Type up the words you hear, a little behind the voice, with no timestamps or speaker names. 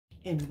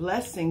In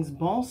blessings,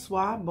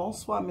 Bonswa,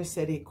 Bonswa,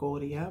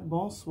 Miscericordia,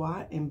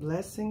 Bonswa, in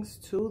blessings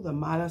to the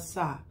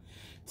Marassa.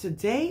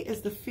 Today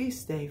is the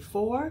feast day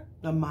for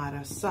the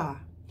Marassa.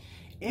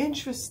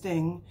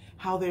 Interesting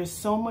how there's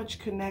so much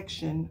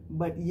connection,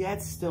 but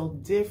yet still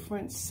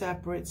different,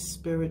 separate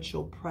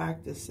spiritual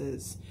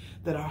practices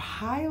that are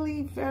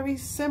highly very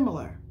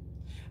similar.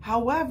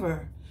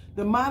 However,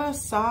 the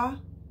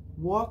Marassa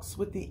walks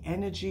with the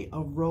energy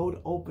of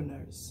road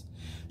openers.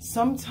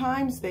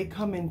 Sometimes they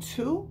come in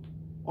two,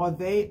 or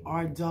they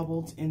are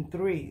doubled in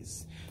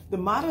threes. The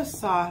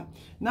Marassa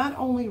not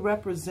only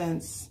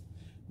represents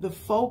the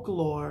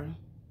folklore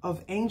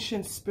of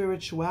ancient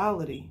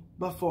spirituality,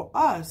 but for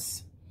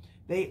us,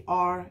 they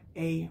are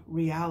a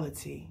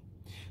reality.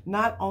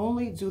 Not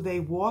only do they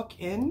walk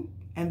in,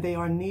 and they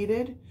are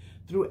needed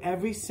through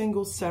every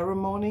single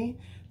ceremony,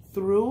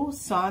 through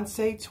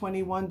Societe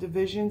 21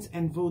 divisions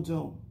and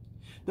voodoo.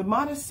 The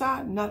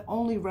Marassa not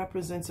only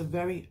represents a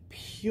very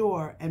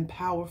pure and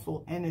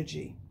powerful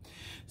energy.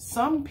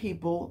 Some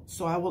people,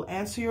 so I will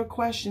answer your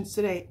questions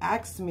today,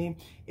 asked me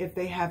if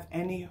they have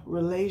any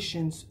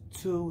relations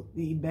to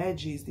the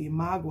Ibejis, the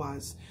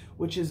Imagwas,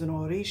 which is an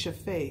Orisha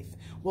faith.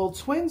 Well,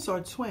 twins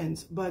are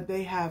twins, but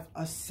they have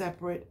a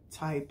separate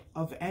type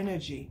of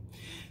energy.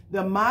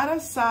 The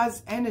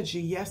Marassa's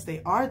energy, yes,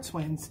 they are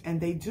twins,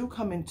 and they do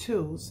come in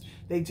twos.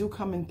 They do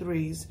come in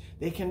threes.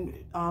 They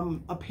can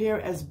appear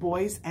as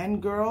boys and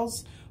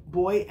girls,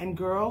 boy and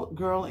girl,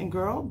 girl and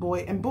girl,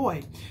 boy and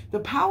boy.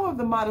 The power of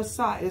the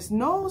Marassa is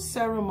no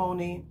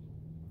ceremony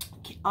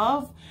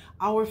of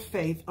our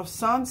faith, of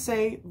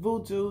Societe,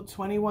 Voodoo,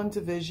 21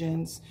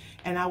 divisions,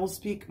 and I will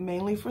speak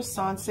mainly for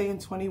Societe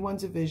and 21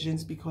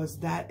 divisions because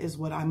that is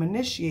what I'm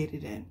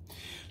initiated in.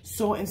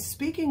 So in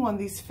speaking on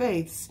these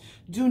faiths,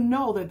 do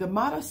know that the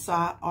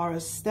Marassa are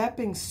a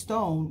stepping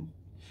stone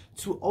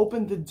to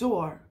open the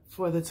door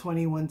for the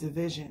 21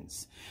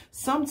 divisions.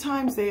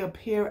 Sometimes they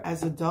appear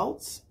as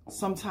adults,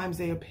 sometimes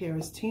they appear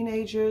as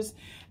teenagers,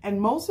 and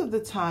most of the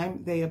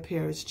time they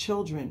appear as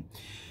children.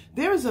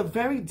 There is a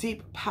very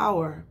deep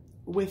power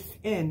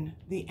within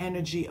the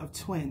energy of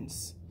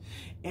twins.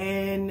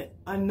 In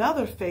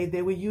another faith,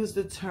 they would use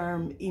the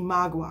term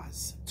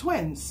Imagwas,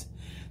 twins.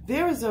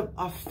 There is a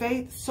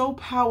faith so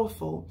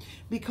powerful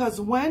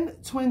because when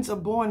twins are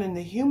born in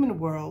the human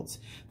world,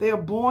 they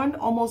are born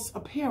almost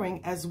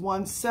appearing as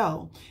one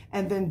cell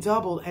and then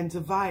doubled and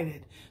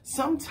divided.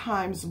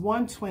 Sometimes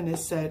one twin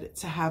is said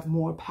to have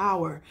more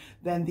power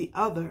than the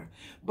other.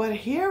 But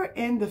here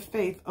in the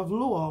faith of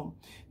Luo,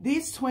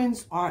 these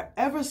twins are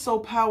ever so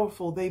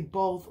powerful. They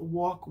both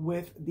walk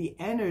with the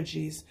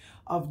energies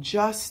of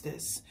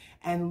justice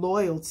and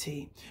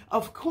loyalty.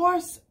 Of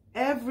course,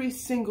 every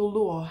single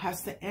Luo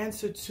has to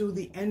answer to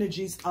the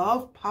energies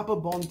of Papa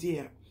Bon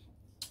Dieu.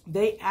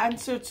 They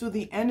answer to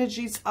the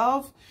energies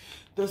of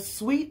the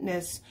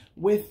sweetness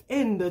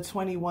within the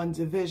 21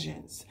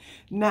 divisions.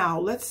 Now,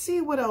 let's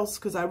see what else,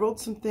 because I wrote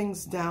some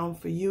things down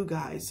for you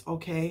guys,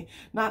 okay?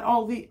 Not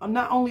only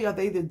are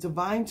they the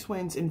divine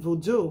twins in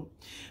voodoo,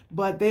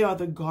 but they are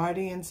the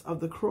guardians of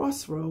the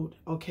crossroad,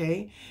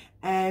 okay?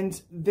 And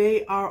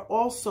they are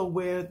also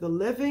where the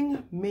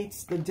living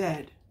meets the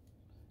dead.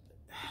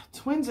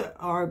 Twins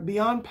are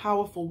beyond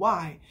powerful.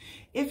 Why?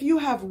 If you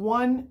have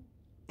one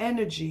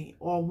energy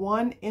or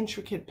one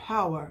intricate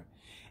power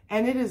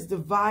and it is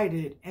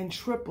divided and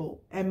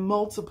tripled and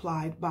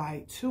multiplied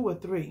by 2 or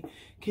 3,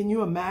 can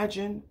you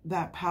imagine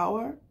that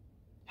power?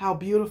 How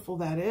beautiful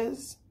that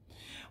is.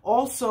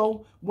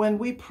 Also, when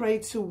we pray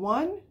to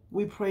one,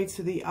 we pray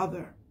to the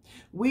other.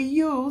 We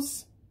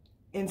use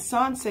in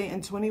Societe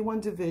and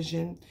 21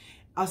 division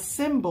a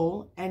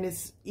symbol, and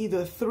it's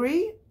either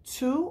 3,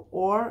 2,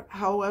 or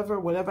however,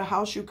 whatever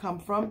house you come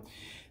from.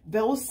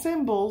 Those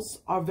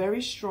symbols are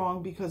very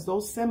strong because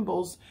those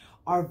symbols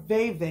are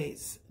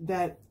veves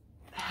that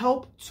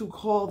help to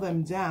call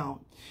them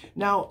down.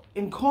 Now,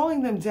 in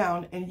calling them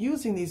down and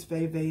using these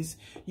veves,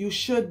 you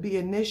should be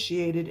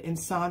initiated in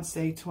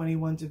Societe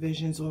 21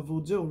 divisions or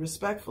voodoo,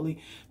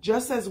 respectfully.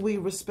 Just as we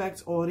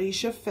respect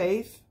Orisha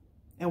faith,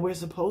 and we're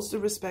supposed to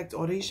respect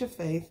Orisha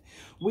faith,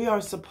 we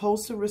are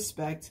supposed to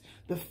respect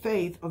the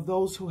faith of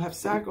those who have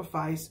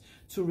sacrificed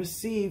to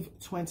receive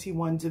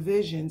 21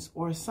 divisions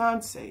or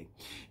Societe.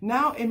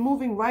 Now, in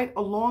moving right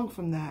along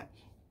from that,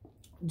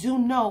 do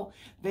know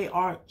they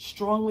are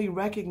strongly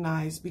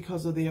recognized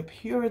because of their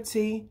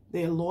purity,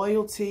 their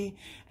loyalty,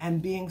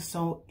 and being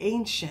so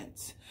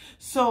ancient.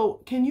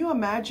 So can you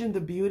imagine the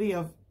beauty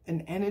of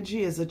an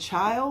energy as a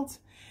child,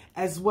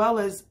 as well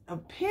as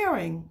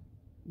appearing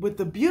with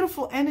the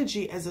beautiful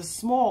energy as a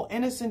small,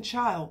 innocent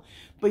child,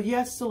 but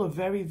yet still a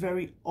very,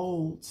 very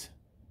old,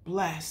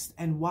 blessed,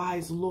 and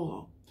wise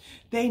Luo?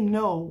 They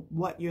know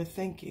what you're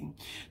thinking.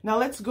 Now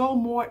let's go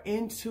more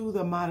into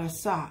the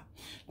Marassa.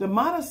 The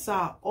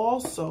Marassa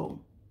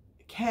also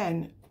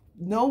can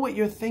know what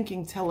you're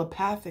thinking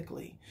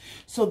telepathically.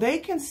 So they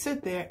can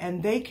sit there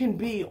and they can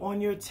be on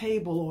your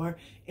table or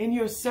in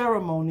your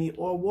ceremony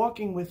or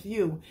walking with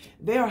you.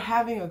 They are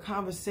having a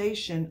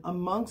conversation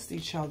amongst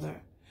each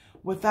other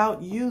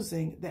without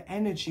using the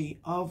energy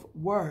of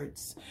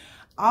words.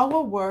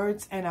 Our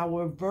words and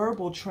our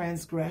verbal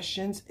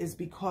transgressions is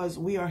because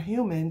we are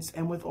humans,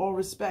 and with all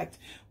respect,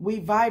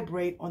 we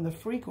vibrate on the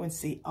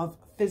frequency of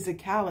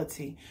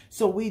physicality.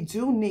 So we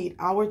do need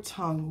our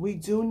tongue. We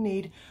do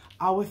need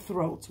our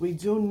throats. We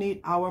do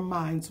need our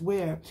minds,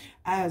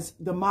 whereas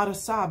the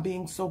Marassa,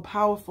 being so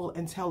powerful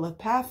and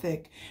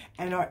telepathic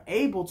and are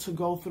able to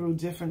go through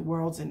different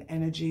worlds and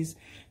energies,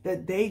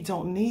 that they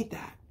don't need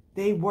that.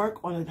 They work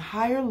on a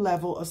higher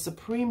level, a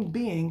supreme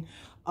being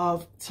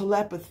of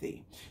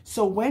telepathy.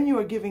 So when you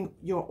are giving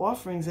your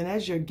offerings, and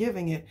as you're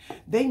giving it,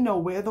 they know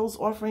where those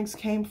offerings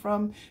came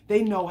from.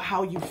 They know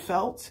how you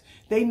felt.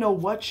 They know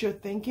what you're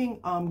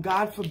thinking.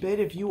 God forbid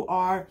if you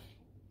are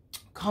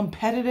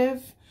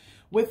competitive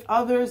with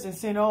others and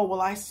saying, oh,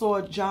 well, I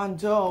saw John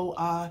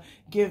Doe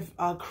give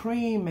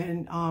cream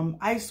and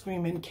ice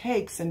cream and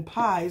cakes and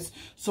pies,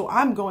 so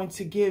I'm going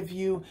to give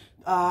you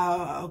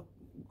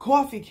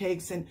coffee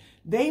cakes. And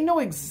they know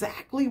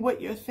exactly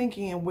what you're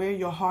thinking and where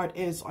your heart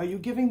is. Are you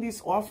giving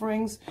these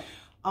offerings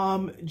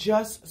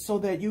just so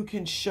that you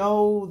can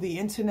show the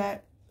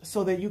internet,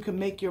 so that you can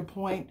make your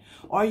point?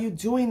 Are you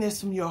doing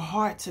this from your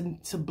heart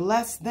to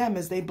bless them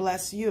as they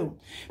bless you?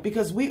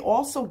 Because we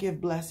also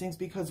give blessings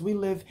because we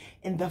live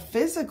in the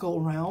physical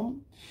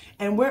realm,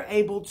 and we're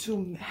able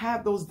to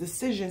have those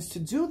decisions to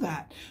do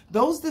that.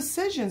 Those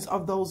decisions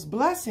of those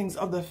blessings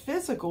of the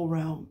physical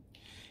realm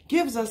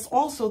gives us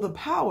also the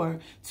power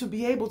to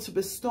be able to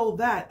bestow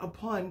that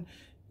upon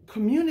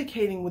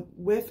communicating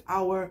with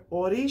our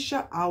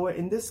Orisha, our,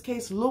 in this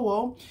case,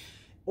 Luo,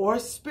 or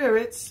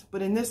spirits,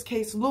 but in this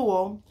case,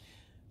 Luo,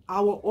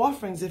 our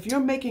offerings. If you're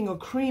making a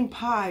cream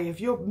pie,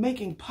 if you're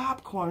making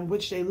popcorn,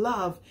 which they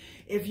love,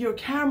 if you're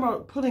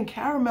putting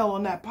caramel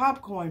on that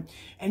popcorn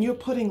and you're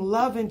putting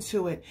love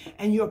into it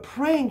and you're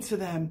praying to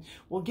them,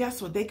 well,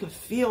 guess what? They could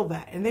feel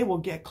that and they will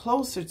get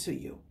closer to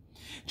you.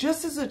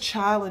 Just as a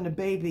child and a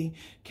baby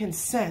can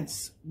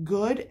sense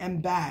good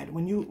and bad.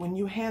 When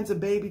you hand a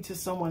baby to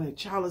someone, a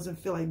child doesn't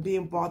feel like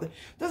being bothered.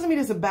 Doesn't mean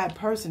it's a bad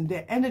person.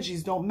 Their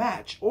energies don't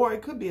match, or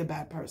it could be a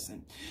bad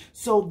person.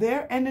 So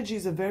their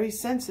energies are very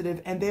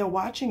sensitive, and they're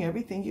watching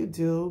everything you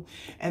do,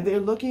 and they're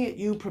looking at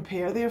you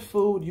prepare their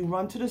food. You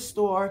run to the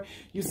store,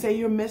 you say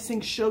you're missing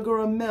sugar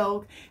or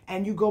milk,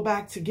 and you go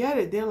back to get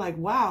it. They're like,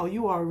 wow,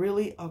 you are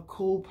really a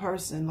cool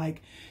person.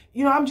 Like,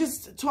 you know, I'm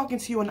just talking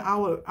to you on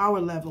our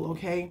level,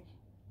 okay?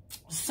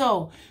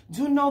 So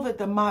do know that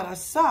the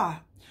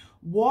Marassa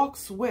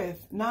walks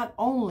with not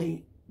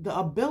only the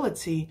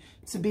ability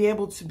to be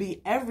able to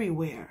be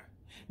everywhere,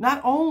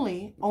 not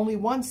only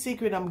one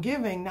secret I'm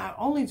giving, not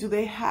only do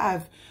they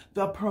have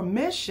the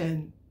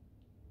permission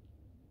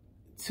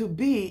to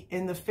be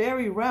in the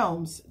fairy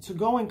realms, to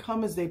go and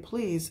come as they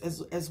please,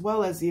 as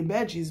well as the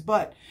Ibejis,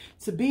 but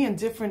to be in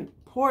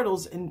different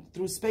portals and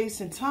through space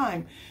and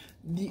time.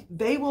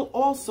 They will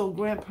also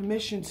grant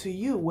permission to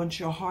you once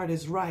your heart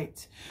is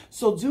right.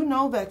 So do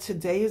know that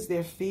today is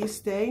their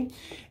feast day,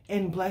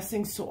 and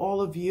blessings to all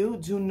of you.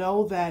 Do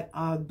know that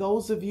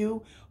those of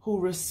you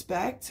who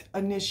respect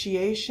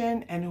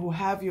initiation and who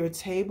have your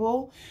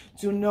table,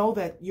 do know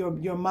that your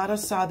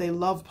Marassa, they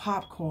love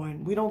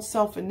popcorn. We don't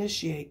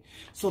self-initiate.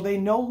 So they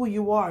know who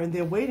you are, and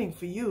they're waiting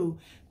for you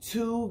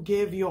to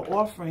give your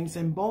offerings.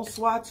 And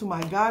Bonswa to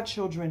my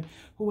godchildren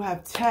who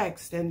have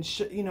text and,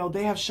 you know,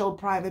 they have showed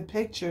private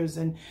pictures,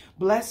 and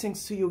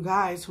blessings to you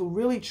guys who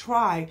really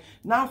try,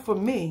 not for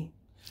me,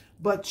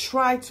 but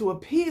try to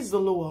appease the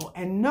Luo,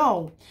 and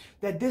know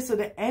that these are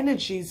the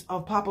energies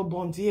of Papa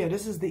Bon Dia.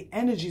 This is the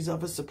energies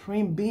of a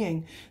supreme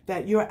being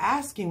that you're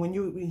asking. When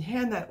you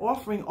hand that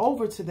offering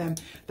over to them,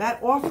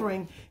 that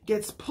offering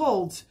gets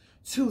pulled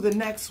to the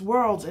next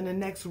world and the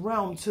next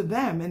realm to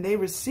them, and they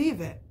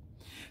receive it.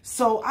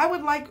 So I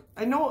would like,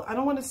 I know I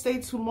don't want to stay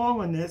too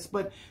long on this,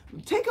 but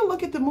take a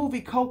look at the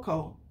movie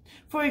Coco.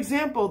 For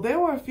example, there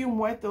were a few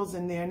muertos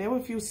in there, and there were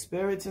a few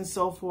spirits and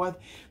so forth,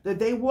 that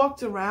they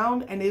walked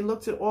around and they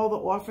looked at all the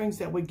offerings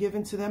that were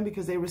given to them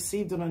because they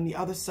received it on the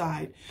other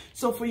side.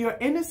 So for your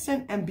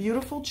innocent and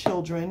beautiful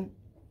children,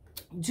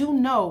 do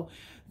know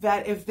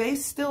that if they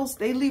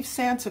leave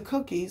Santa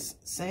cookies,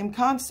 same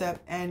concept,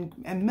 and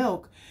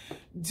milk,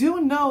 do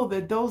know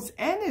that those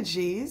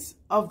energies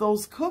of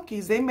those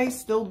cookies, they may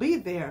still be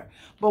there.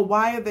 But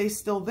why are they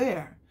still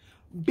there?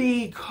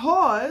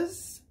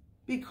 Because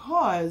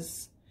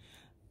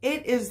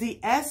it is the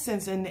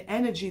essence and the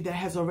energy that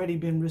has already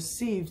been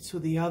received to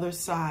the other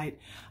side.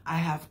 I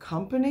have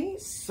company,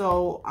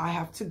 so I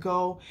have to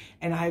go,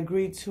 and I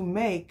agreed to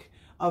make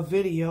a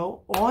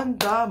video on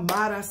the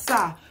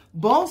Marassa.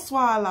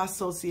 Bonswa la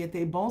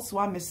Societe,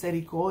 Bonswa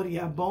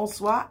Miscericordia,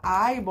 Bonswa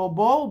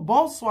Bobo,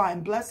 Bonswa,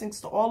 and blessings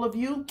to all of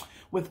you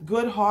with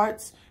good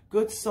hearts,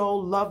 good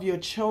soul. Love your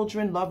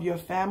children, love your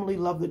family,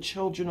 love the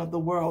children of the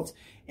world,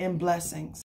 in blessings.